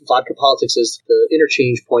vodka politics as the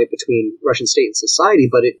interchange point between Russian state and society,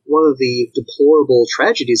 but one of the deplorable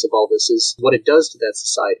tragedies of all this is what it does to that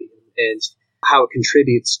society and how it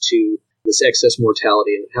contributes to this excess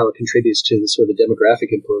mortality and how it contributes to the sort of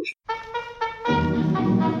demographic implosion.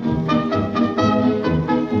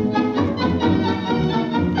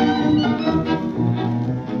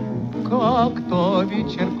 Как-то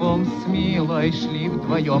вечерком с Милой шли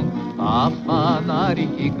вдвоем, а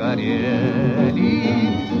фонарики горели,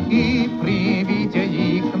 и при виде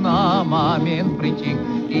их на момент притих,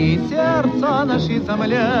 и сердца наши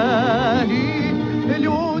замляли.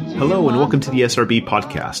 Hello and welcome to the SRB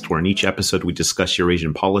podcast, where in each episode we discuss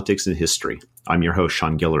Eurasian politics and history. I'm your host,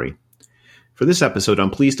 Sean Guillory. For this episode,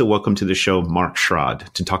 I'm pleased to welcome to the show Mark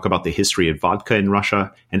Schrad to talk about the history of vodka in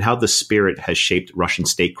Russia and how the spirit has shaped Russian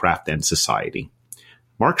statecraft and society.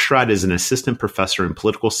 Mark Schrad is an assistant professor in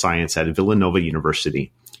political science at Villanova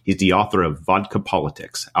University. He's the author of Vodka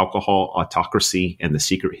Politics, Alcohol, Autocracy, and the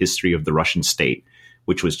Secret History of the Russian State,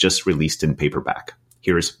 which was just released in paperback.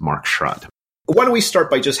 Here's Mark Schrad. Why don't we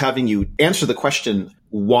start by just having you answer the question,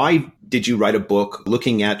 why did you write a book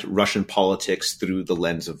looking at Russian politics through the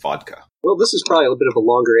lens of vodka? Well, this is probably a bit of a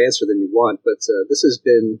longer answer than you want, but this has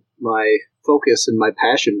been my focus and my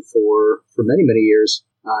passion for many, many years,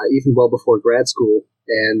 even well before grad school.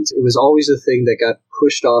 And it was always a thing that got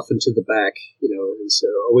pushed off into the back, it was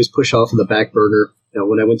always pushed off in the back burner.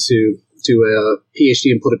 When I went to do a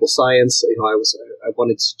PhD in political science, I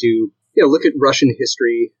wanted to do, look at Russian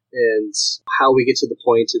history and how we get to the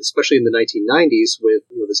point, especially in the 1990s, with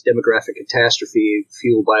this demographic catastrophe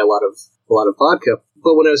fueled by a lot of vodka.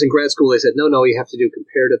 But when I was in grad school, they said, no, you have to do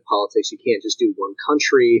comparative politics. You can't just do one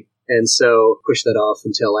country. And so pushed that off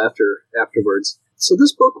until afterwards. So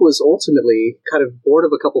this book was ultimately kind of born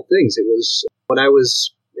of a couple things. It was when I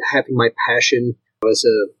was having my passion as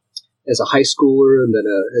a high schooler and then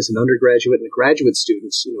as an undergraduate and a graduate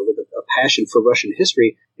student, with a passion for Russian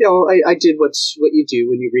history. I did what you do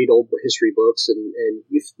when you read old history books, and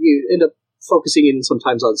you end up focusing in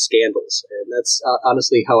sometimes on scandals. And that's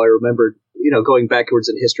honestly how I remembered, going backwards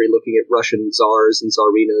in history, looking at Russian czars and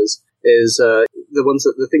tsarinas, is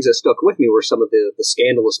the things that stuck with me were some of the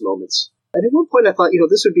scandalous moments. And at one point I thought,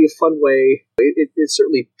 this would be a fun way. It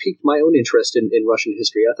certainly piqued my own interest in Russian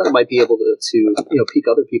history. I thought I might be able to pique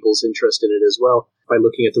other people's interest in it as well by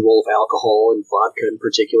looking at the role of alcohol and vodka in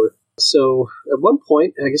particular. So at one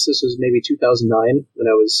point, I guess this was maybe 2009, when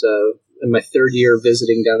I was in my third year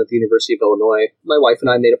visiting down at the University of Illinois, my wife and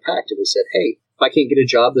I made a pact, and we said, hey, if I can't get a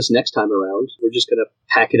job this next time around, we're just going to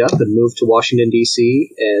pack it up and move to Washington,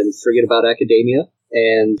 D.C. and forget about academia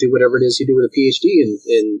and do whatever it is you do with a PhD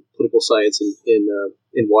in political science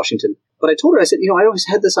in Washington. But I told her, I said, I always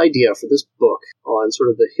had this idea for this book on sort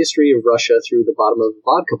of the history of Russia through the bottom of a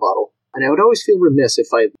vodka bottle. And I would always feel remiss if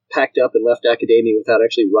I packed up and left academia without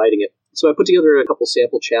actually writing it. So I put together a couple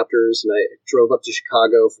sample chapters, and I drove up to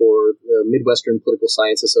Chicago for the Midwestern Political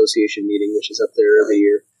Science Association meeting, which is up there every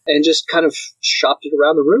year, and just kind of shopped it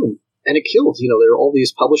around the room. And it killed. There were all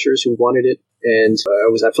these publishers who wanted it, and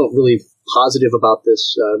I felt really positive about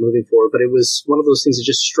this moving forward. But it was one of those things that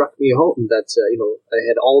just struck me home that I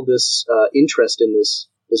had all this interest in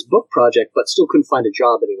this book project, but still couldn't find a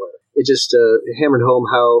job anywhere. It just hammered home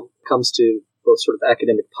how it comes to both sort of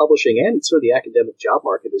academic publishing and sort of the academic job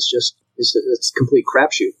market it's a complete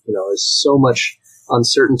crapshoot. There's so much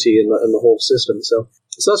uncertainty in the whole system. So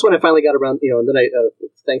that's when I finally got around, and then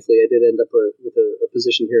thankfully I did end up with a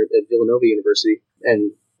position here at Villanova University,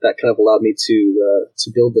 and that kind of allowed me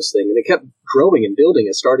to build this thing. And it kept growing and building.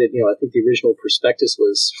 It started, I think the original prospectus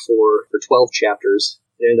was for 12 chapters.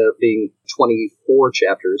 It ended up being 24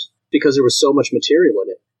 chapters because there was so much material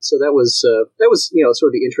in it. So that was sort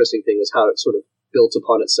of the interesting thing, was how it sort of built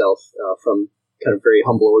upon itself from kind of very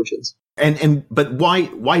humble origins. But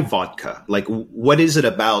why vodka? Like, what is it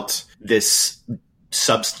about this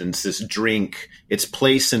substance, this drink, its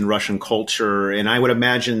place in Russian culture? And I would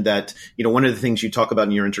imagine that, one of the things you talk about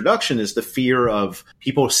in your introduction is the fear of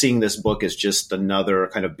people seeing this book as just another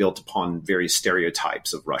kind of built upon various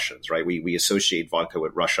stereotypes of Russians, right? We associate vodka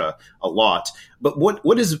with Russia a lot. But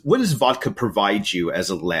what does vodka provide you as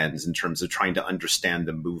a lens in terms of trying to understand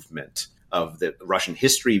the movement of the Russian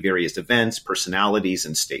history, various events, personalities,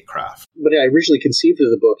 and statecraft? When I originally conceived of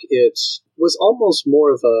the book, it was almost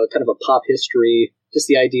more of a kind of a pop history, just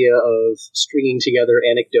the idea of stringing together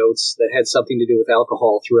anecdotes that had something to do with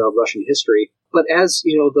alcohol throughout Russian history. But as,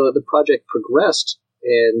 the project progressed,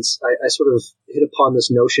 and I sort of hit upon this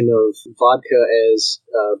notion of vodka as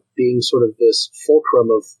being sort of this fulcrum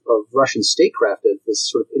of Russian statecraft, this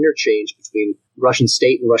sort of interchange between Russian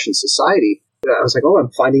state and Russian society, I was like,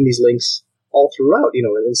 I'm finding these links all throughout,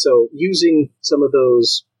 and so using some of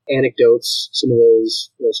those anecdotes, some of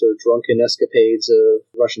those, sort of drunken escapades of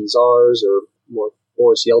Russian czars or more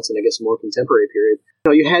Boris Yeltsin, I guess, a more contemporary period.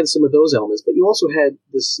 You had some of those elements, but you also had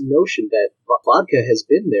this notion that vodka has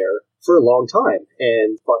been there for a long time,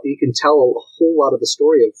 and you can tell a whole lot of the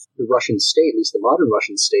story of the Russian state, at least the modern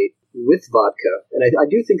Russian state, with vodka. And I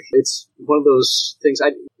do think it's one of those things,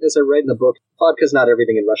 as I write in the book, vodka is not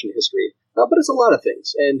everything in Russian history, but it's a lot of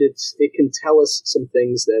things, and it can tell us some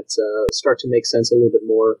things that start to make sense a little bit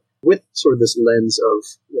more with sort of this lens of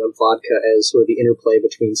vodka as sort of the interplay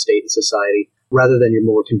between state and society, rather than your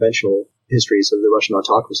more conventional histories of the Russian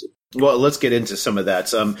autocracy. Well, let's get into some of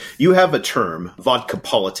that. You have a term, vodka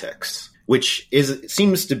politics, which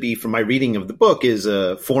seems to be, from my reading of the book, is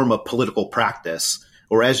a form of political practice,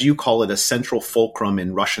 or as you call it, a central fulcrum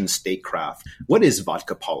in Russian statecraft. What is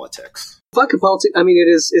vodka politics? Vodka politics,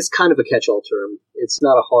 it's kind of a catch-all term. It's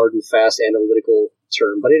not a hard and fast analytical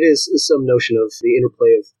term, but it is some notion of the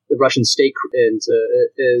interplay of the Russian state and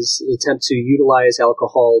is an attempt to utilize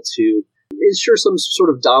alcohol to ensure some sort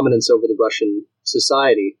of dominance over the Russian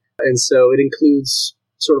society. And so it includes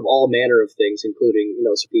sort of all manner of things, including,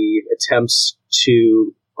 the attempts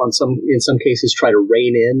to, in some cases, try to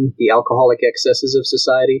rein in the alcoholic excesses of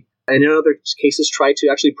society, and in other cases, try to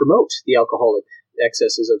actually promote the alcoholic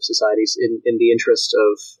excesses of societies in the interest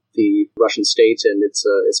of the Russian state and its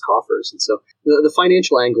coffers. And so the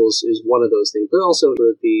financial angles is one of those things, but also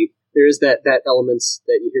there is that elements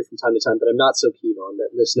that you hear from time to time that I'm not so keen on,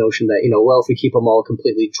 that this notion that, if we keep them all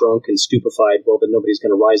completely drunk and stupefied, well, then nobody's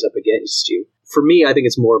going to rise up against you. For me, I think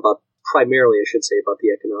it's more primarily, I should say, about the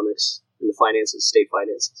economics and the finances, state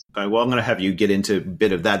finances. Well, I'm going to have you get into a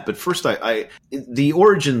bit of that. But first, the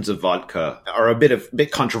origins of vodka are a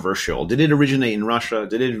bit controversial. Did it originate in Russia?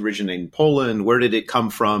 Did it originate in Poland? Where did it come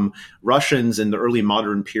from? Russians in the early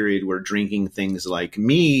modern period were drinking things like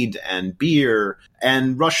mead and beer,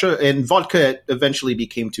 and vodka eventually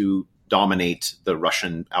became to dominate the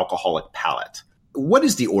Russian alcoholic palate. What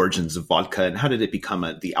is the origins of vodka, and how did it become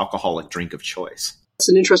the alcoholic drink of choice? That's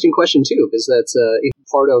an interesting question, too, because that's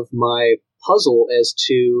part of my puzzle as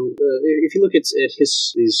to, if you look at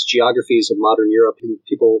these geographies of modern Europe, and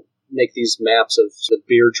people make these maps of the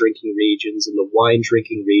beer drinking regions and the wine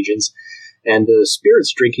drinking regions and the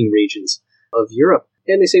spirits drinking regions of Europe.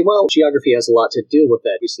 And they say, well, geography has a lot to deal with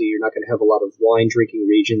that. Obviously, you're not going to have a lot of wine drinking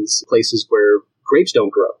regions, places where grapes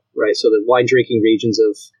don't grow, right? So the wine drinking regions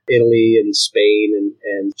of Italy and Spain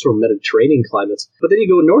and sort of Mediterranean climates. But then you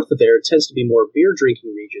go north of there, it tends to be more beer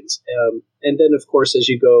drinking regions. And then, of course, as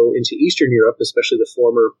you go into Eastern Europe, especially the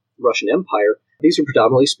former Russian Empire, these are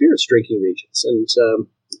predominantly spirits drinking regions. And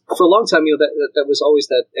for a long time, that was always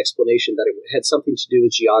that explanation that it had something to do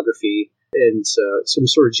with geography and some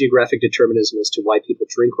sort of geographic determinism as to why people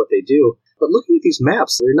drink what they do. But looking at these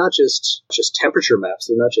maps, they're not just temperature maps,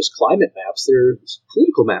 they're not just climate maps, they're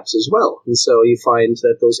political maps as well. And so you find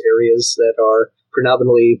that those areas that are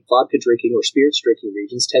predominantly vodka drinking or spirits drinking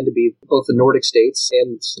regions tend to be both the Nordic states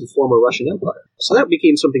and the former Russian Empire. So that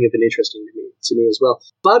became something of an interesting to me as well.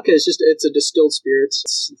 Vodka is it's a distilled spirit.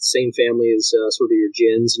 It's the same family as sort of your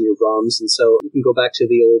gins and your rums. And so you can go back to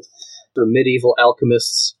the old sort of medieval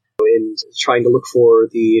alchemists in trying to look for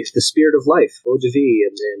the spirit of life, eau de vie,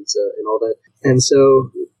 and all that. And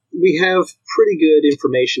so we have pretty good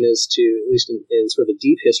information as to, at least in sort of the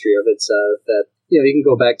deep history of it, that you can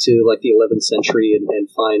go back to like the 11th century and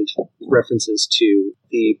find references to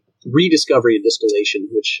the rediscovery of distillation,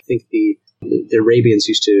 which I think the Arabians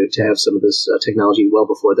used to have some of this technology well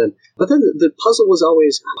before then. But then the puzzle was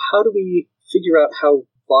always, how do we figure out how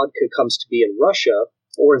vodka comes to be in Russia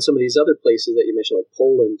or in some of these other places that you mentioned, like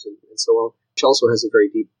Poland and so on, which also has a very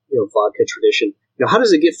deep vodka tradition. How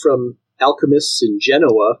does it get from alchemists in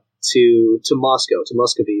Genoa to Moscow, to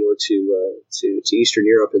Muscovy, or to Eastern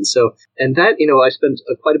Europe? And that I spent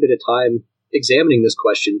quite a bit of time examining this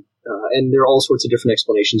question, and there are all sorts of different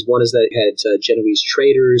explanations. One is that it had Genoese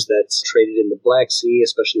traders that traded in the Black Sea,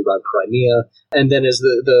 especially around Crimea, and then as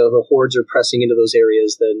the hordes are pressing into those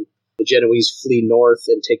areas, then the Genoese flee north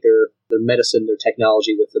and take their medicine, their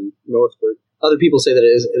technology with them northward. Other people say that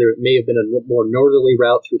there may have been a more northerly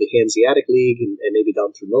route through the Hanseatic League and maybe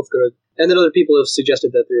down through Novgorod. And then other people have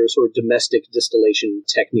suggested that there are sort of domestic distillation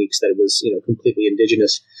techniques, that it was completely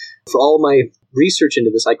indigenous. For all my research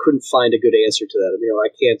into this, I couldn't find a good answer to that. I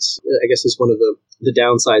can't. I guess it's one of the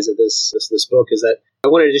downsides of this book is that I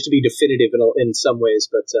wanted it to be definitive in some ways,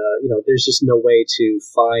 but there's just no way to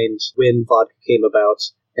find when vodka came about.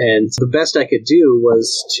 And the best I could do was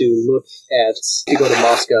to look at, if you go to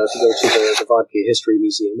Moscow, if you go to the Vodka History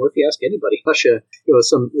Museum, or if you ask anybody, Russia,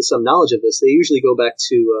 some knowledge of this, they usually go back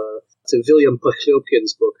to to William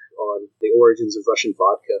Pochlebkin's book on the origins of Russian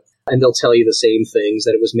vodka. And they'll tell you the same things,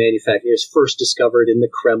 that it was manufactured, it was first discovered in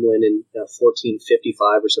the Kremlin in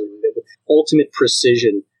 1455 or something, with ultimate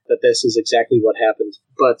precision that this is exactly what happened.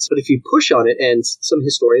 But if you push on it, and some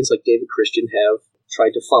historians like David Christian have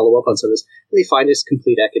tried to follow up on some of this, they find it's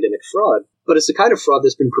complete academic fraud. But it's the kind of fraud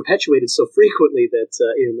that's been perpetuated so frequently that it's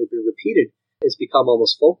been repeated. It's become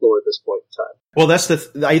almost folklore at this point in time.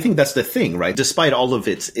 Well, I think that's the thing, right? Despite all of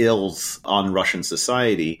its ills on Russian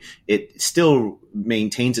society, it still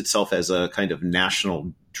maintains itself as a kind of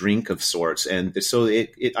national drink of sorts. And so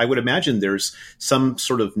I would imagine there's some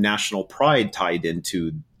sort of national pride tied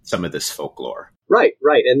into some of this folklore. Right.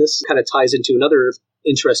 And this kind of ties into another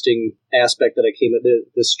interesting aspect that I came at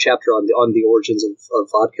this chapter on the origins of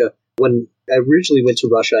vodka. When I originally went to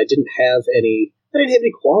Russia, I didn't have any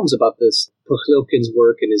qualms about this Pochlebkin's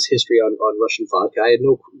work and his history on Russian vodka. I had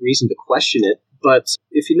no reason to question it. But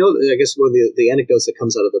if you know, I guess one of the anecdotes that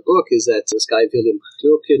comes out of the book is that this guy, William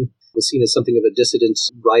Pochlebkin, was seen as something of a dissident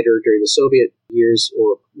writer during the Soviet years,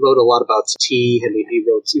 or wrote a lot about tea, and he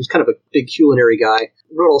was kind of a big culinary guy,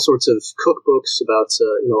 wrote all sorts of cookbooks about,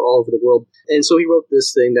 all over the world. And so he wrote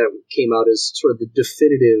this thing that came out as sort of the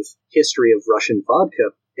definitive history of Russian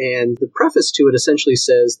vodka. And the preface to it essentially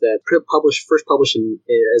says that first published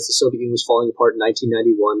as the Soviet Union was falling apart in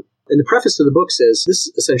 1991. And the preface to the book says, this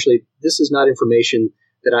is not information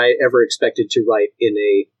that I ever expected to write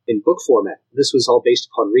in book format. This was all based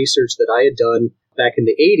upon research that I had done back in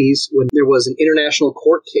the 80s when there was an international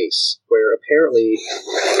court case where apparently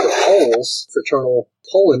the Poles, fraternal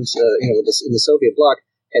Poland, in the Soviet bloc,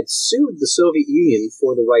 had sued the Soviet Union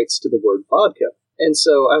for the rights to the word vodka. And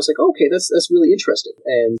so I was like, okay, that's really interesting.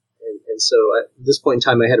 And so at this point in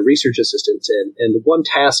time, I had a research assistant, and the one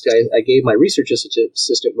task I gave my research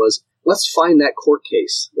assistant was, let's find that court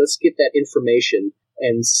case. Let's get that information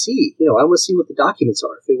and see, I want to see what the documents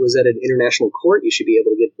are. If it was at an international court, you should be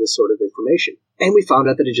able to get this sort of information. And we found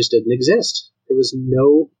out that it just didn't exist. There was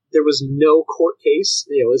no court case.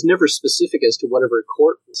 It was never specific as to whatever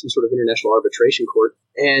court, some sort of international arbitration court.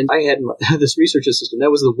 And I had this research assistant. That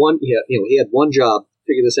was the one, he had one job,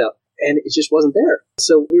 figure this out. And it just wasn't there.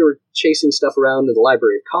 So we were chasing stuff around in the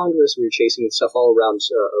Library of Congress. We were chasing stuff all around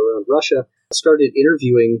Russia. Started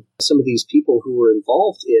interviewing some of these people who were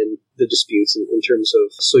involved in the disputes in terms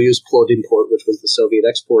of Soyuz Plodimport, which was the Soviet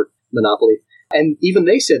export monopoly. And even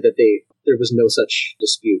they said that there was no such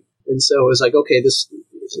dispute. And so it was like, okay,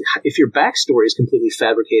 if your backstory is completely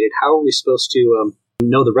fabricated, how are we supposed to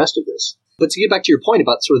know the rest of this? But to get back to your point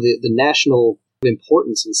about sort of the national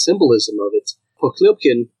importance and symbolism of it,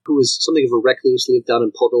 Pochlebkin, who was something of a recluse, lived down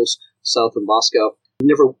in Podolsk, south of Moscow,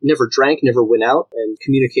 never drank, never went out, and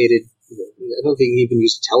communicated. I don't think he even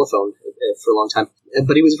used a telephone for a long time.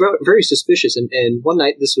 But he was very, very suspicious. And one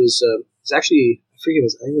night, this was actually, I think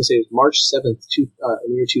it was March 7th, in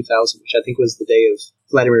the year 2000, which I think was the day of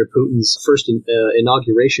Vladimir Putin's first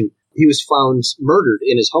inauguration. He was found murdered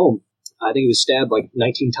in his home. I think he was stabbed like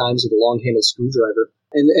 19 times with a long-handled screwdriver.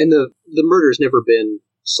 And the murder has never been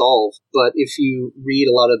solved. But if you read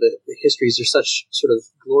a lot of the histories, there's such sort of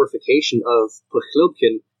glorification of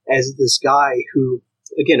Pochlebkin as this guy who,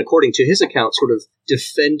 again, according to his account, sort of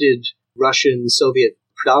defended Russian Soviet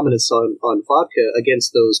predominance on vodka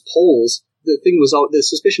against those Poles. The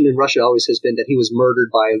suspicion in Russia always has been that he was murdered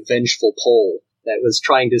by a vengeful Pole that was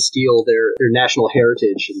trying to steal their national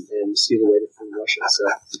heritage and steal away from Russia.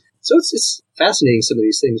 So it's fascinating, some of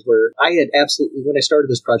these things where I had absolutely, when I started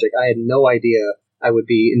this project, I had no idea I would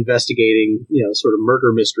be investigating, sort of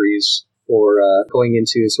murder mysteries or going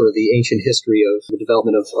into sort of the ancient history of the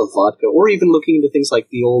development of vodka, or even looking into things like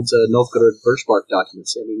the old Novgorod birch bark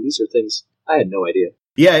documents. I mean, these are things I had no idea.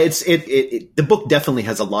 Yeah, the book definitely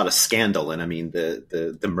has a lot of scandal, and I mean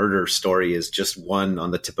the murder story is just one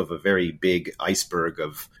on the tip of a very big iceberg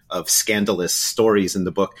of scandalous stories in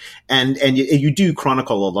the book, and you do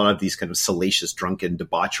chronicle a lot of these kind of salacious, drunken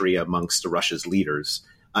debauchery amongst Russia's leaders.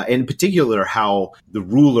 In particular, how the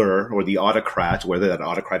ruler or the autocrat, whether that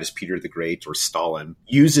autocrat is Peter the Great or Stalin,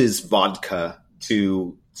 uses vodka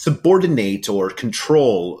to subordinate or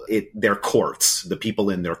control their courts, the people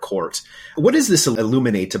in their court. What does this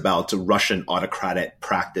illuminate about Russian autocratic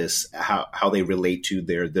practice, how they relate to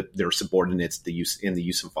their subordinates, the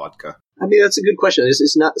use of vodka? I mean, that's a good question.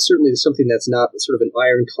 It's not certainly something that's not sort of an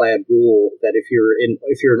ironclad rule that if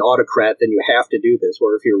you're an autocrat, then you have to do this,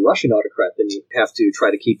 or if you're a Russian autocrat, then you have to try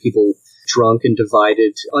to keep people drunk and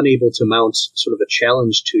divided, unable to mount sort of a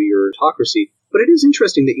challenge to your autocracy. But it is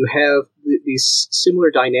interesting that you have these similar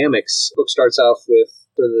dynamics. The book starts off with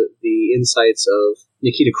the insights of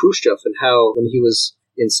Nikita Khrushchev and how, when he was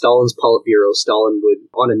in Stalin's Politburo, Stalin would,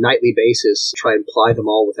 on a nightly basis, try and ply them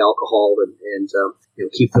all with alcohol and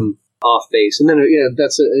keep them off base. And then,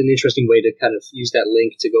 that's an interesting way to kind of use that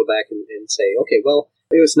link to go back and say, okay, well,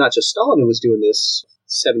 it was not just Stalin who was doing this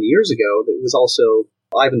 70 years ago. It was also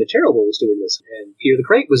Ivan the Terrible was doing this, and Peter the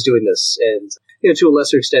Great was doing this, and to a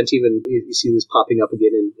lesser extent, even you see this popping up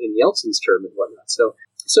again in Yeltsin's term and whatnot. So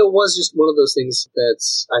it was just one of those things that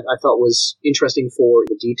I thought was interesting for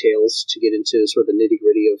the details to get into sort of the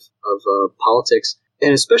nitty-gritty of politics,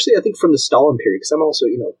 and especially I think from the Stalin period, because I'm also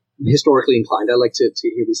historically inclined. I like to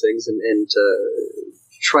hear these things and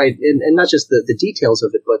try and not just the details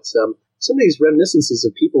of it, but some of these reminiscences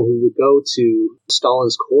of people who would go to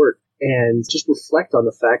Stalin's court and just reflect on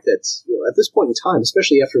the fact that at this point in time,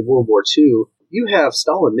 especially after World War II, you have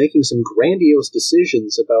Stalin making some grandiose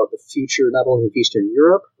decisions about the future, not only of Eastern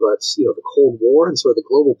Europe, but the Cold War and sort of the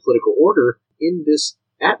global political order in this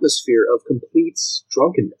atmosphere of complete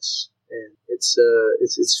drunkenness. And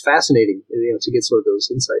it's fascinating, to get sort of those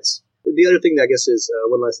insights. The other thing, I guess, is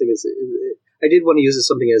one last thing is I did want to use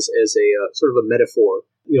something as a sort of a metaphor.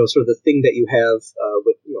 Sort of the thing that you have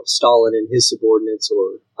with Stalin and his subordinates,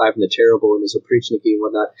 or Ivan the Terrible and his oprichniki and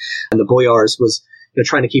whatnot, and the boyars was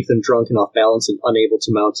trying to keep them drunk and off balance and unable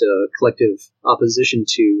to mount a collective opposition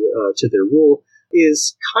to their rule,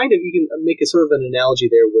 is kind of, you can make a sort of an analogy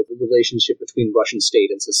there with the relationship between Russian state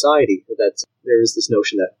and society. That there is this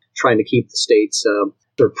notion that trying to keep the state sort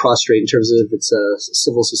of prostrate in terms of its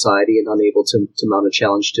civil society and unable to mount a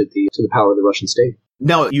challenge to the power of the Russian state.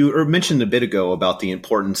 Now, you mentioned a bit ago about the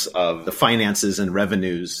importance of the finances and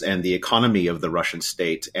revenues and the economy of the Russian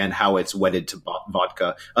state and how it's wedded to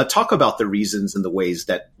vodka. Talk about the reasons and the ways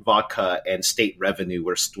that vodka and state revenue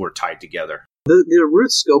were tied together. The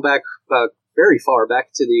roots go back very far back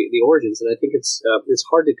to the origins, and I think it's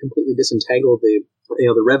hard to completely disentangle the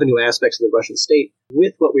revenue aspects of the Russian state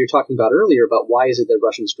with what we were talking about earlier about why is it that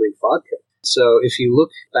Russians drink vodka. So if you look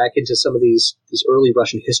back into some of these early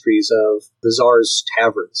Russian histories of the Tsar's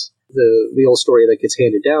taverns, the old story that gets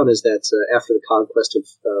handed down is that after the conquest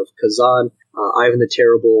of Kazan, Ivan the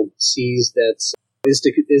Terrible sees that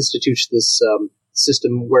institutes this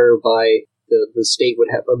system whereby the state would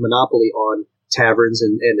have a monopoly on taverns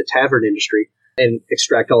and the tavern industry and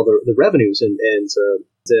extract all the revenues. And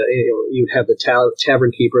you'd have the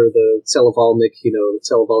tavern keeper, the Selavalnik, the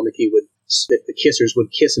Selavalniki the kissers would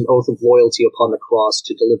kiss an oath of loyalty upon the cross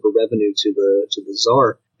to deliver revenue to the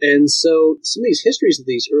Tsar. And so some of these histories of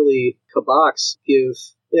these early kabaks give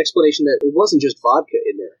an explanation that it wasn't just vodka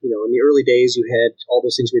in there. In the early days, you had all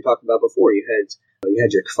those things we were talking about before. You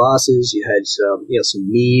had your kvasses, you had some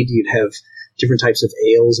mead, you'd have different types of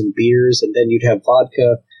ales and beers, and then you'd have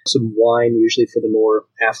vodka, some wine, usually for the more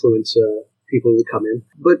affluent people who would come in.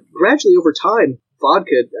 But gradually over time,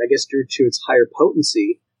 vodka, I guess, due to its higher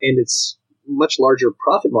potency and its much larger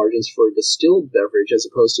profit margins for a distilled beverage as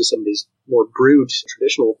opposed to some of these more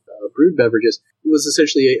traditional brewed beverages, was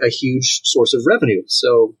essentially a huge source of revenue.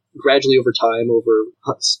 So gradually over time, over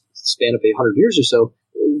a span of 100 years or so,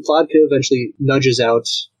 vodka eventually nudges out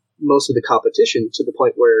most of the competition to the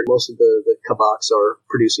point where most of the kabaks are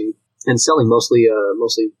producing and selling mostly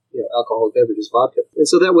alcoholic beverages, vodka. And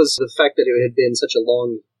so that was the fact that it had been such a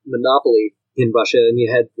long monopoly in Russia, and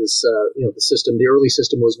you had this, the system. The early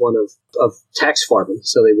system was one of tax farming,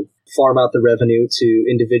 so they would farm out the revenue to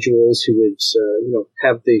individuals who would,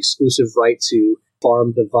 have the exclusive right to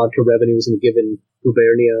farm the vodka revenues in a given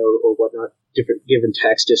gubernia or whatnot, different given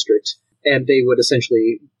tax district. And they would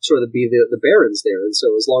essentially sort of be the barons there. And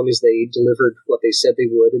so as long as they delivered what they said they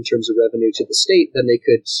would in terms of revenue to the state, then they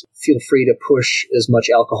could feel free to push as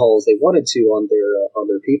much alcohol as they wanted to on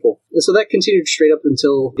their people. And so that continued straight up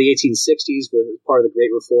until the 1860s, with part of the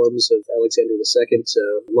great reforms of Alexander II,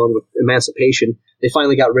 along with emancipation. They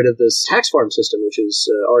finally got rid of this tax farm system, which is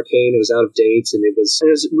arcane. It was out of date, and it was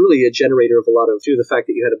really a generator of a lot of, due to the fact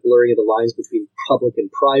that you had a blurring of the lines between public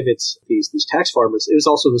and private, these tax farmers. It was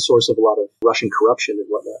also the source of a lot of Russian corruption and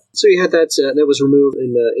whatnot. So you had that was removed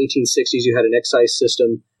in the 1860s. You had an excise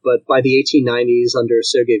system, but by the 1890s, under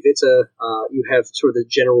Sergei Witte, you have sort of the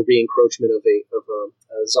general re-encroachment of a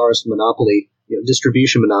Tsarist monopoly,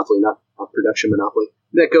 distribution monopoly, not production monopoly.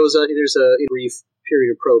 That goes. There's a brief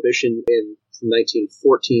period of prohibition from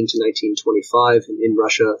 1914 to 1925 in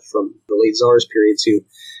Russia, from the late Tsar's period to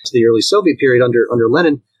the early Soviet period under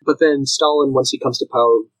Lenin. But then Stalin, once he comes to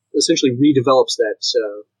power, essentially redevelops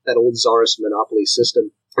that old Tsarist monopoly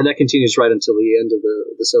system, and that continues right until the end of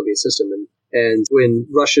the Soviet system. And when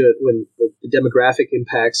the demographic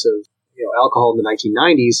impacts of alcohol in the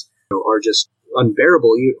 1990s are just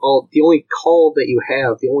unbearable. The only call that you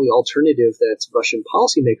have, the only alternative that Russian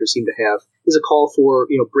policymakers seem to have, is a call for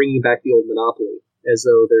bringing back the old monopoly, as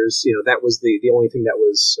though there's that was the only thing that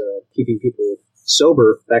was keeping people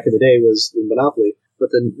sober back in the day was the monopoly. But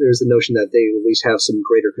then there's the notion that they at least have some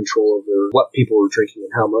greater control over what people were drinking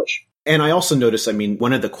and how much. And I also noticed,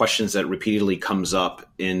 one of the questions that repeatedly comes up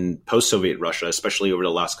in post-Soviet Russia, especially over the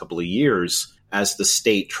last couple of years, as the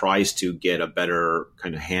state tries to get a better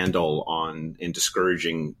kind of handle on in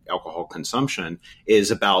discouraging alcohol consumption, is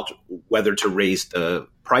about whether to raise the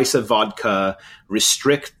price of vodka,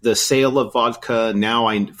 restrict the sale of vodka. Now,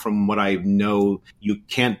 from what I know, you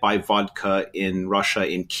can't buy vodka in Russia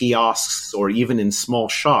in kiosks or even in small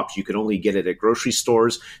shops. You can only get it at grocery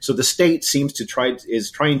stores. So the state seems to is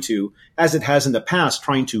trying to, as it has in the past,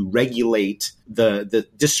 trying to regulate the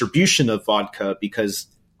distribution of vodka, because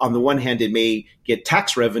on the one hand, it may get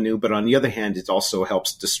tax revenue, but on the other hand, it also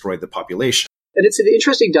helps destroy the population. And it's an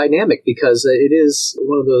interesting dynamic because it is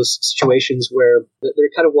one of those situations where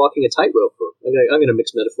they're kind of walking a tightrope. I'm going to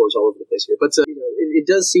mix metaphors all over the place here, but it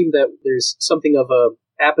does seem that there's something of a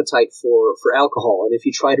appetite for alcohol, and if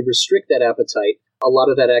you try to restrict that appetite, a lot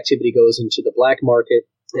of that activity goes into the black market.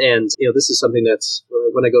 And, this is something that's,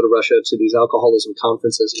 when I go to Russia to these alcoholism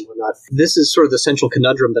conferences and whatnot, this is sort of the central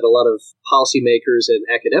conundrum that a lot of policymakers and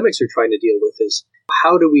academics are trying to deal with, is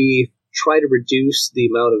how do we try to reduce the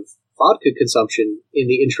amount of vodka consumption in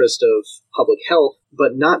the interest of public health,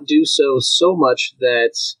 but not do so much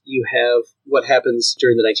that you have what happens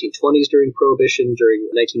during the 1920s, during Prohibition, during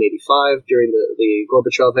 1985, during the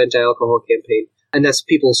Gorbachev anti-alcohol campaign. And that's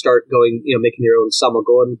people start going, making their own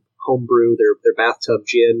samogon, homebrew, their bathtub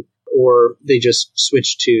gin, or they just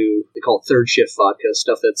switch to, they call it third shift vodka,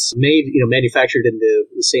 stuff that's made, manufactured in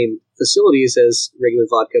the same facilities as regular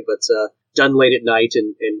vodka, but done late at night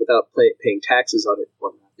and without paying taxes on it and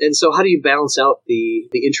whatnot. And so how do you balance out the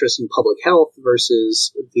interest in public health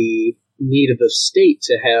versus the need of the state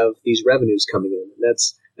to have these revenues coming in? And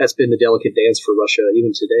that's been the delicate dance for Russia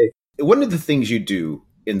even today. One of the things you do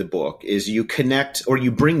in the book is you connect, or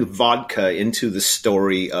you bring vodka into the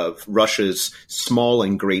story of Russia's small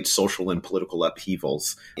and great social and political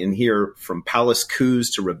upheavals. In here, from palace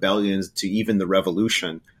coups to rebellions to even the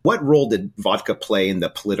revolution, what role did vodka play in the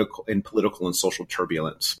political and social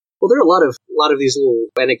turbulence? Well, there are a lot of these little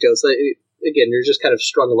anecdotes. Again, they're just kind of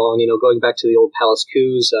strung along, going back to the old palace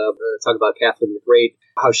coups, talk about Catherine the Great,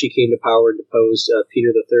 how she came to power and deposed Peter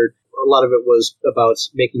III. A lot of it was about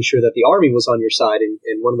making sure that the army was on your side, and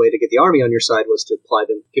one way to get the army on your side was to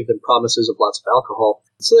give them promises of lots of alcohol.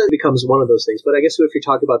 So that becomes one of those things. But I guess if you're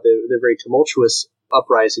talking about the very tumultuous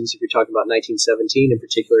uprisings, if you're talking about 1917 in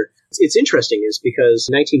particular, it's interesting is because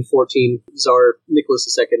in 1914, Tsar Nicholas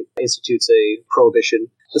II institutes a prohibition,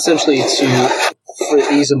 essentially for the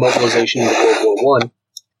ease of mobilization into World War I,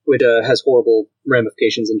 which has horrible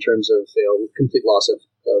ramifications in terms of complete loss of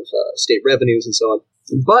state revenues and so on.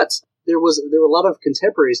 But there were a lot of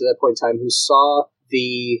contemporaries at that point in time who saw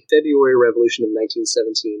the February Revolution of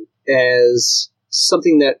 1917 as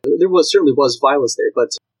something that there certainly was violence there, but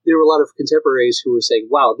there were a lot of contemporaries who were saying,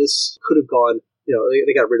 "Wow, this could have gone."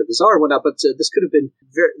 They got rid of the Tsar and whatnot, but this could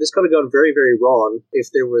have gone very, very wrong if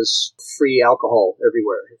there was free alcohol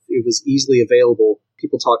everywhere. If it was easily available.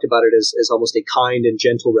 People talked about it as almost a kind and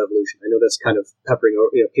gentle revolution. I know that's kind of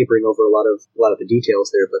papering over a lot of the details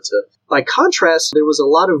there, but by contrast, there was a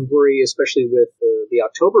lot of worry, especially with the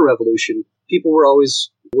October Revolution. People were always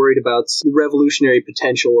worried about the revolutionary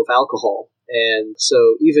potential of alcohol, and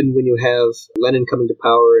so even when you have Lenin coming to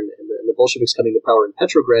power and the Bolsheviks coming to power in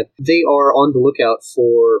Petrograd, they are on the lookout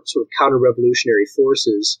for sort of counter-revolutionary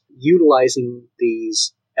forces utilizing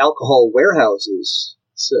these alcohol warehouses,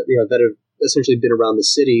 that have essentially been around the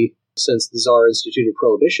city since the Tsar instituted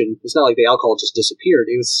Prohibition. It's not like the alcohol just disappeared.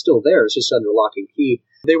 It was still there. It's just under lock and key.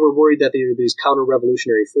 They were worried that there were these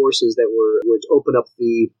counter-revolutionary forces that would open up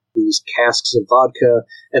these casks of vodka,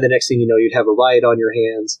 and the next thing you know, you'd have a riot on your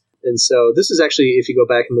hands. And so this is actually, if you go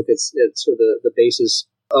back and look at sort of the basis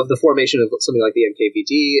of the formation of something like the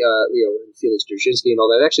NKVD, Felix Dzerzhinsky and all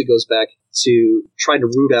that, actually goes back to trying to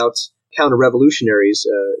root out counter-revolutionaries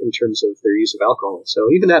in terms of their use of alcohol.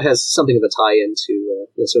 So even that has something of a tie-in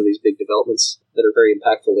to some of these big developments that are very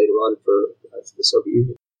impactful later on for the Soviet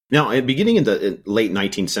Union. Now, beginning in the late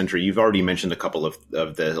 19th century, you've already mentioned a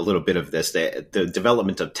little bit of this, the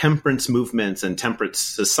development of temperance movements and temperance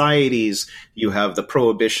societies. You have the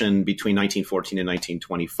prohibition between 1914 and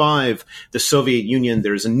 1925. The Soviet Union,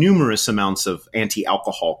 there's numerous amounts of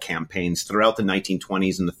anti-alcohol campaigns throughout the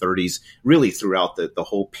 1920s and the 30s, really throughout the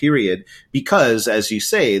whole period, because, as you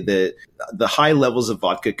say, the high levels of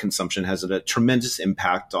vodka consumption has a tremendous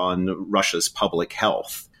impact on Russia's public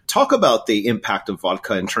health. Talk about the impact of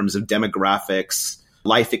vodka in terms of demographics,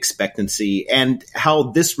 life expectancy, and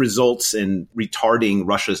how this results in retarding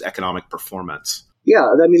Russia's economic performance. Yeah,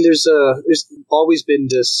 I mean, there's always been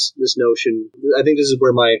this notion. I think this is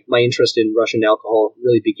where my interest in Russian alcohol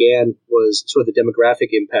really began, was sort of the demographic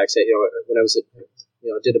impacts. That, when I was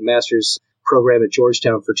did a master's program at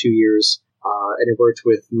Georgetown for 2 years, and I worked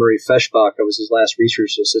with Murray Feshbach. I was his last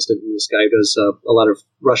research assistant, and this guy does a lot of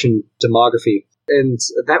Russian demography. And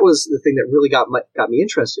that was the thing that really got me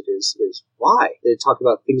interested is why. They talk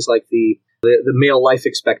about things like the male life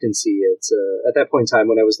expectancy. At that point in time,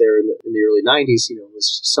 when I was there in the early 90s, it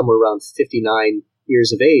was somewhere around 59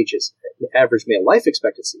 years of age as average male life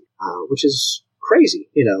expectancy, which is crazy,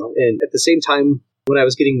 And at the same time, when I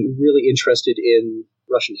was getting really interested in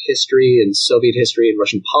Russian history and Soviet history and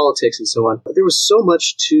Russian politics and so on, there was so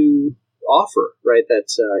much to offer, right? That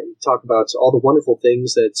you talk about all the wonderful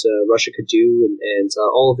things that Russia could do and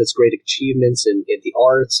all of its great achievements in the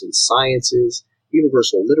arts and sciences,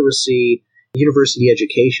 universal literacy, university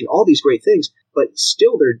education, all these great things. But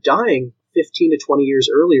still, they're dying 15 to 20 years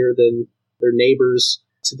earlier than their neighbors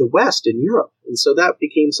to the west in Europe. And so that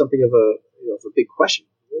became something of a big question.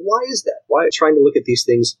 Why is that? Why trying to look at these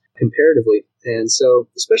things comparatively? And so,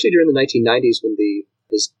 especially during the 1990s, when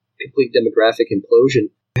this complete demographic implosion,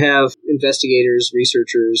 you have investigators,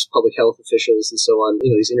 researchers, public health officials, and so on,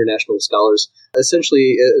 these international scholars.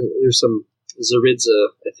 Essentially, there's some Zaridza,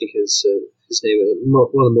 I think is his name,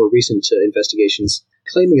 one of the more recent investigations,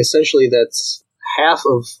 claiming essentially that half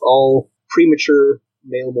of all premature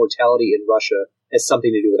male mortality in Russia has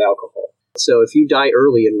something to do with alcohol. So if you die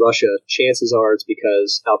early in Russia, chances are it's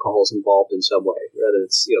because alcohol is involved in some way, whether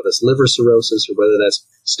it's this liver cirrhosis or whether that's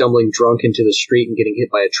stumbling drunk into the street and getting hit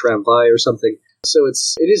by a tramway or something. So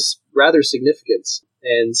it is rather significant,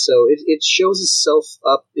 and so it shows itself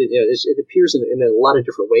up. It appears in a lot of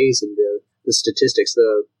different ways in the statistics.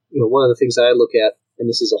 One of the things that I look at, and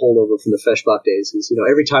this is a holdover from the Feshbach days, is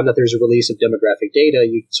every time that there's a release of demographic data,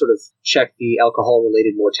 you sort of check the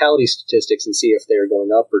alcohol-related mortality statistics and see if they're going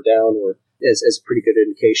up or down, or as a pretty good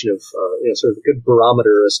indication of sort of a good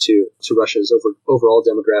barometer as to Russia's overall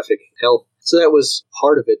demographic health. So that was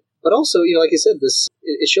part of it. But also, like I said,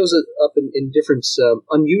 it shows it up in different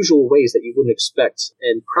unusual ways that you wouldn't expect.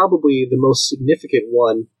 And probably the most significant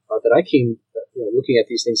one that I came, looking at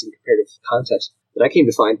these things in comparative context, that I came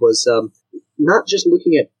to find was not just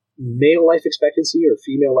looking at male life expectancy or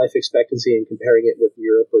female life expectancy and comparing it with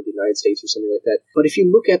Europe or the United States or something like that. But if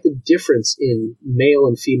you look at the difference in male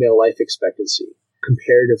and female life expectancy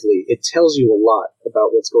comparatively, it tells you a lot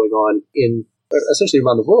about what's going on in essentially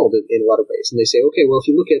around the world in a lot of ways. And they say, okay, well, if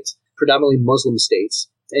you look at predominantly Muslim states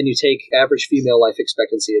and you take average female life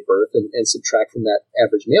expectancy at birth and subtract from that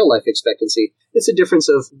average male life expectancy, it's a difference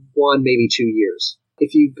of 1, maybe 2 years.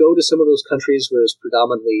 If you go to some of those countries where there's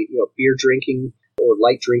predominantly beer drinking or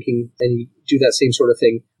light drinking, and you do that same sort of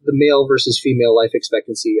thing, the male versus female life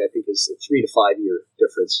expectancy, I think, is a 3 to 5 year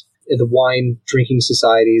difference. And the wine drinking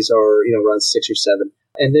societies are around 6 or 7.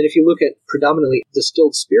 And then if you look at predominantly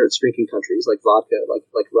distilled spirits drinking countries like vodka,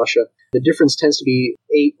 like Russia, the difference tends to be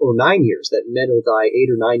 8 or 9 years, that men will die 8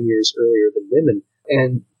 or 9 years earlier than women.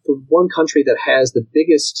 And the one country that has the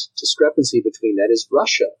biggest discrepancy between that is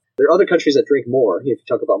Russia. There are other countries that drink more. If you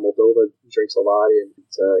talk about Moldova, drinks a lot, and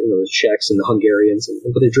the Czechs and the Hungarians,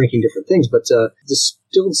 but they're drinking different things. But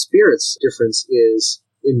distilled spirits difference is,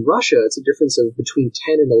 in Russia, it's a difference of between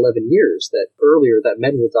 10 and 11 years, that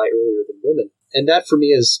men will die earlier than women. And that, for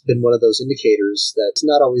me, has been one of those indicators that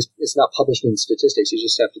it's not published in statistics. You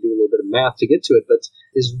just have to do a little bit of math to get to it, but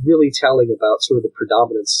is really telling about sort of the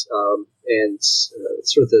predominance and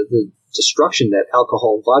sort of the destruction that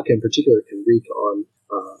alcohol, vodka in particular, can wreak on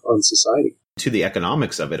society. To the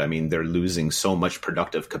economics of it, I mean, they're losing so much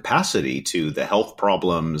productive capacity to the health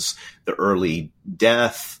problems, the early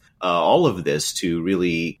death, all of this to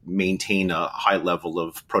really maintain a high level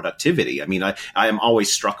of productivity. I mean, I am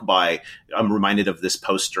always struck by, I'm reminded of this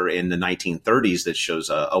poster in the 1930s that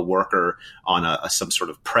shows a worker on some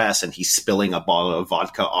sort of press, and he's spilling a bottle of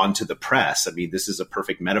vodka onto the press. I mean, this is a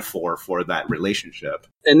perfect metaphor for that relationship.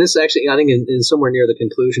 And this actually, I think, in somewhere near the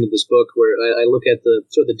conclusion of this book, where I look at the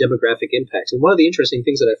sort of the demographic impacts. And one of the interesting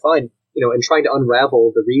things that I find and trying to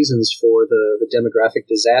unravel the reasons for the demographic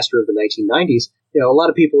disaster of the 1990s, a lot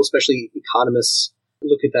of people, especially economists,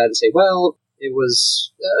 look at that and say, well, it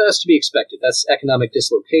was that's to be expected. That's economic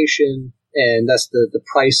dislocation, and that's the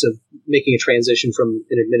price of making a transition from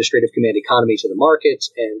an administrative command economy to the market,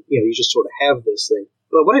 and you just sort of have this thing.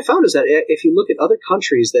 But what I found is that if you look at other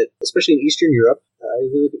countries that, especially in Eastern Europe,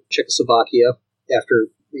 if you look at Czechoslovakia after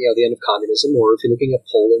the end of communism, or if you're looking at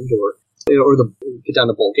Poland, or get down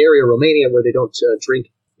to Bulgaria, Romania, where they don't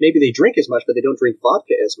drink. Maybe they drink as much, but they don't drink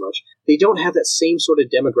vodka as much. They don't have that same sort of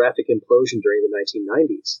demographic implosion during the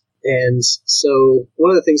 1990s. And so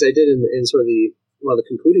one of the things I did in sort of one of the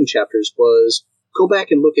concluding chapters was go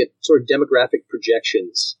back and look at sort of demographic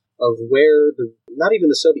projections of where not even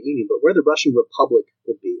the Soviet Union, but where the Russian Republic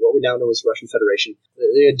would be, what we now know as the Russian Federation.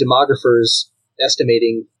 They had demographers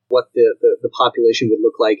estimating what the population would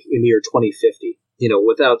look like in the year 2050.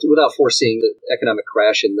 Without foreseeing the economic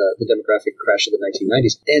crash and the demographic crash of the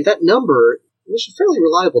 1990s. And that number, which is a fairly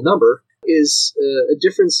reliable number, is a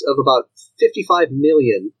difference of about 55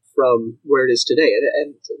 million from where it is today.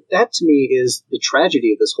 And that, to me, is the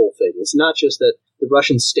tragedy of this whole thing. It's not just that the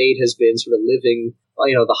Russian state has been sort of living,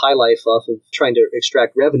 the high life off of trying to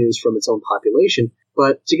extract revenues from its own population.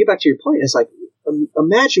 But to get back to your point, it's like,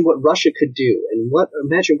 imagine what Russia could do, and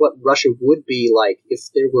imagine what Russia would be like if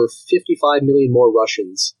there were 55 million more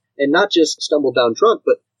Russians, and not just stumbled down drunk,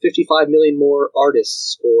 but 55 million more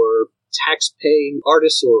artists, or tax-paying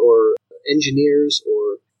artists, or engineers,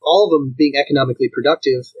 or all of them being economically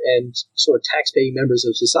productive and sort of tax-paying members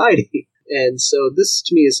of society. And so this,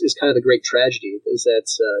 to me, is kind of the great tragedy, is that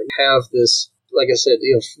you have this, like I said,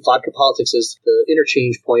 vodka politics is the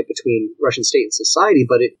interchange point between Russian state and society,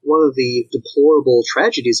 but one of the deplorable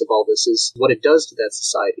tragedies of all this is what it does to that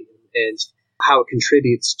society, and how it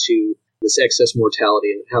contributes to this excess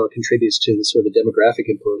mortality, and how it contributes to the sort of demographic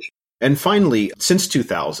implosion. And finally, since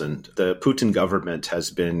 2000, the Putin government has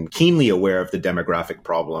been keenly aware of the demographic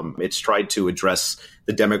problem. It's tried to address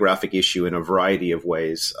the demographic issue in a variety of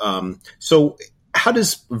ways. So how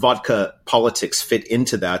does vodka politics fit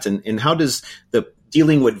into that? And how does the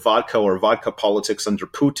dealing with vodka or vodka politics under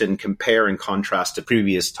Putin compare and contrast to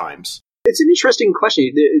previous times? It's an interesting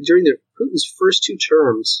question. During Putin's first two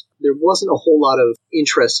terms, there wasn't a whole lot of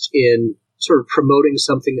interest in sort of promoting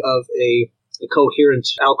something of a coherent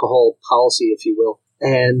alcohol policy, if you will.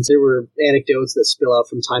 And there were anecdotes that spill out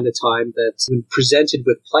from time to time that when presented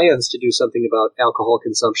with plans to do something about alcohol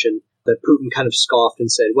consumption, that Putin kind of scoffed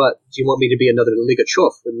and said, "What, do you want me to be another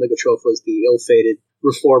Ligachev?" And Ligachev was the ill-fated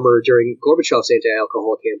reformer during Gorbachev's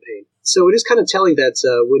anti-alcohol campaign. So it is kind of telling that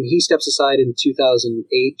when he steps aside in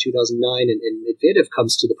 2008, 2009, and Medvedev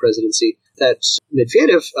comes to the presidency, that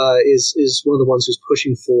Medvedev is one of the ones who's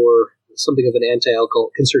pushing for something of an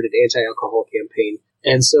concerted anti-alcohol campaign.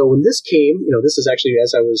 And so when this came, this is actually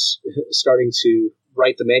as I was starting to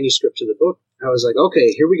write the manuscript to the book, I was like,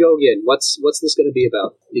 okay, here we go again. What's this going to be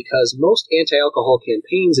about? Because most anti-alcohol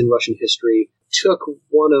campaigns in Russian history took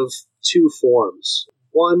one of two forms.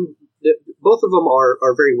 One, both of them are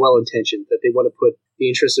very well-intentioned, that they want to put the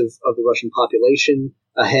interests of the Russian population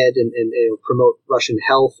ahead and promote Russian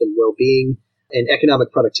health and well-being and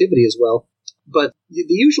economic productivity as well. But the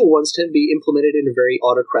usual ones tend to be implemented in a very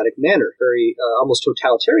autocratic manner, very almost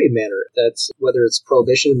totalitarian manner. That's whether it's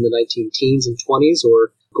prohibition in the 19-teens and 20s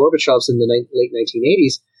or Gorbachev's in the late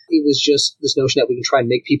 1980s. It was just this notion that we can try and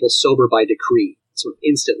make people sober by decree, sort of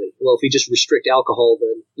instantly. Well, if we just restrict alcohol,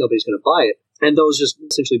 then nobody's going to buy it. And those just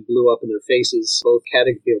essentially blew up in their faces, both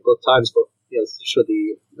times, so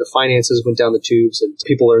the finances went down the tubes, and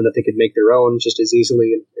people learned that they could make their own just as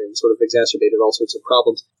easily, and sort of exacerbated all sorts of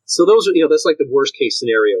problems. So those are, that's like the worst case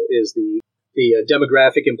scenario, is the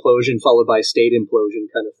demographic implosion followed by state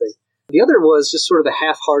implosion kind of thing. The other was just sort of the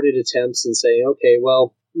half-hearted attempts and saying, okay,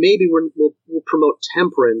 well, maybe we'll promote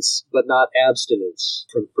temperance, but not abstinence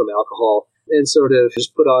from alcohol, and sort of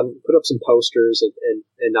just put up some posters and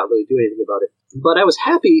not really do anything about it. But I was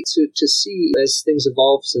happy to see, as things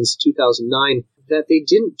evolved since 2009, that they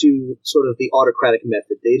didn't do sort of the autocratic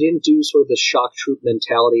method. They didn't do sort of the shock troop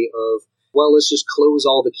mentality of, well, let's just close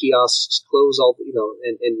all the kiosks, close all,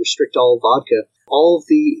 and restrict all vodka. All of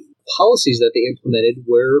the policies that they implemented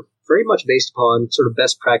were very much based upon sort of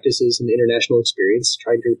best practices and international experience,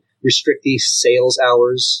 trying to restrict the sales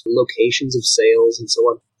hours, locations of sales, and so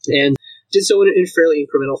on. And did so in fairly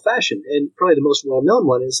incremental fashion. And probably the most well-known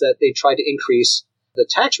one is that they tried to increase the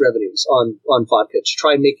tax revenues on vodka to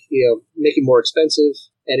try and make it more expensive.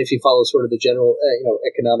 And if you follow sort of the general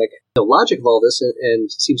economic logic of all this, and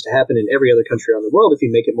seems to happen in every other country around the world, if you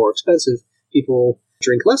make it more expensive, people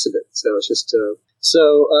drink less of it. So it's just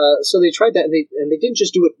So they tried that, and they didn't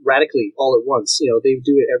just do it radically all at once. They would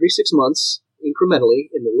do it every 6 months, incrementally,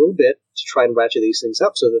 in a little bit, to try and ratchet these things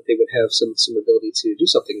up so that they would have some ability to do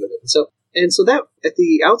something with it. And so that at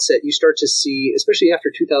the outset, you start to see, especially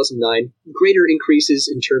after 2009, greater increases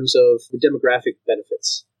in terms of the demographic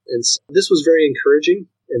benefits. And so this was very encouraging.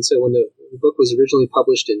 And so when the book was originally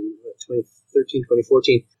published in 2013,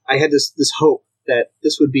 2014, I had this hope that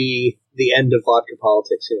this would be the end of vodka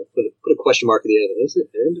politics. Put a question mark at the end of it. Is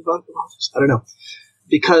it the end of vodka politics? I don't know.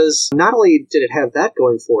 Because not only did it have that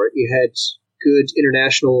going for it, you had good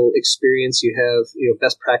international experience, you have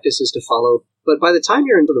best practices to follow. But by the time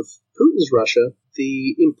you're in sort of Putin's Russia,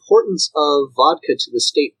 the importance of vodka to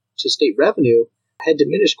state revenue had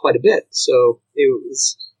diminished quite a bit. So it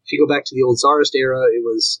was, if you go back to the old Tsarist era, it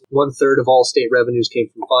was 1/3 of all state revenues came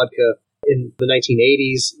from vodka. In the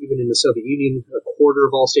 1980s, even in the Soviet Union, 1/4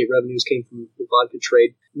 of all state revenues came from the vodka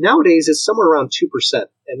trade. Nowadays, it's somewhere around 2%,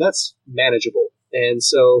 and that's manageable. And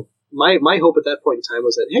so my hope at that point in time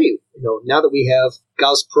was that, hey, now that we have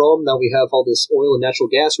Gazprom, now we have all this oil and natural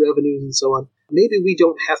gas revenues and so on, maybe we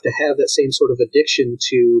don't have to have that same sort of addiction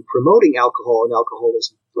to promoting alcohol and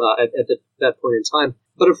alcoholism at that point in time.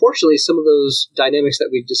 But unfortunately, some of those dynamics that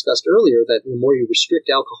we discussed earlier, that the more you restrict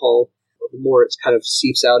alcohol, the more it kind of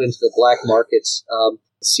seeps out into the black markets,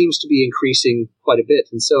 seems to be increasing quite a bit.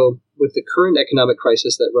 And so with the current economic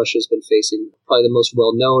crisis that Russia has been facing, probably the most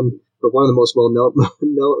well-known, or one of the most well-known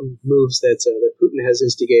moves that Putin has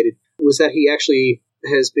instigated, was that he actually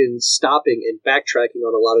has been stopping and backtracking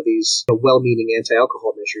on a lot of these well-meaning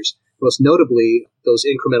anti-alcohol measures, most notably those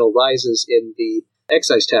incremental rises in the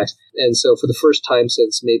excise tax. And so for the first time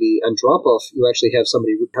since maybe Andropov, you actually have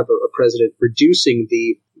a president reducing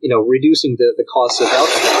the costs of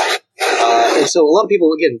alcohol. And so a lot of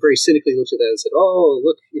people, again, very cynically looked at that and said, oh,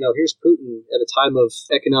 look, here's Putin at a time of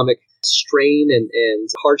economic strain and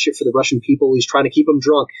hardship for the Russian people. He's trying to keep them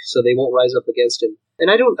drunk so they won't rise up against him.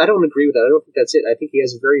 And I don't agree with that. I don't think that's it. I think he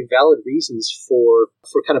has very valid reasons for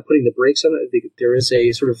kind of putting the brakes on it. I think there is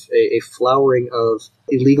a sort of a flowering of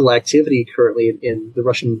illegal activity currently in the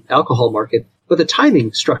Russian alcohol market. But the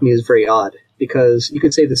timing struck me as very odd, because you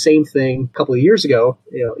could say the same thing a couple of years ago,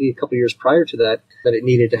 a couple of years prior to that it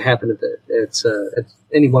needed to happen at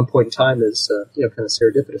any one point in time is kind of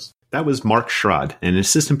serendipitous. That was Mark Schrad, an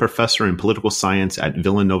assistant professor in political science at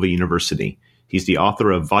Villanova University. He's the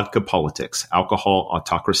author of Vodka Politics, Alcohol,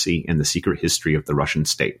 Autocracy, and the Secret History of the Russian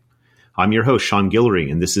State. I'm your host, Sean Guillory,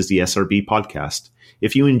 and this is the SRB Podcast.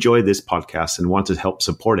 If you enjoy this podcast and want to help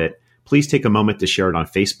support it, please take a moment to share it on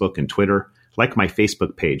Facebook and Twitter, like my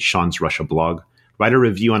Facebook page, Sean's Russia Blog, write a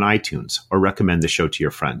review on iTunes, or recommend the show to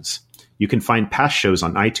your friends. You can find past shows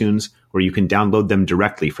on iTunes, or you can download them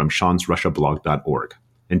directly from seansrussiablog.org.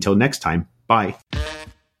 Until next time, bye.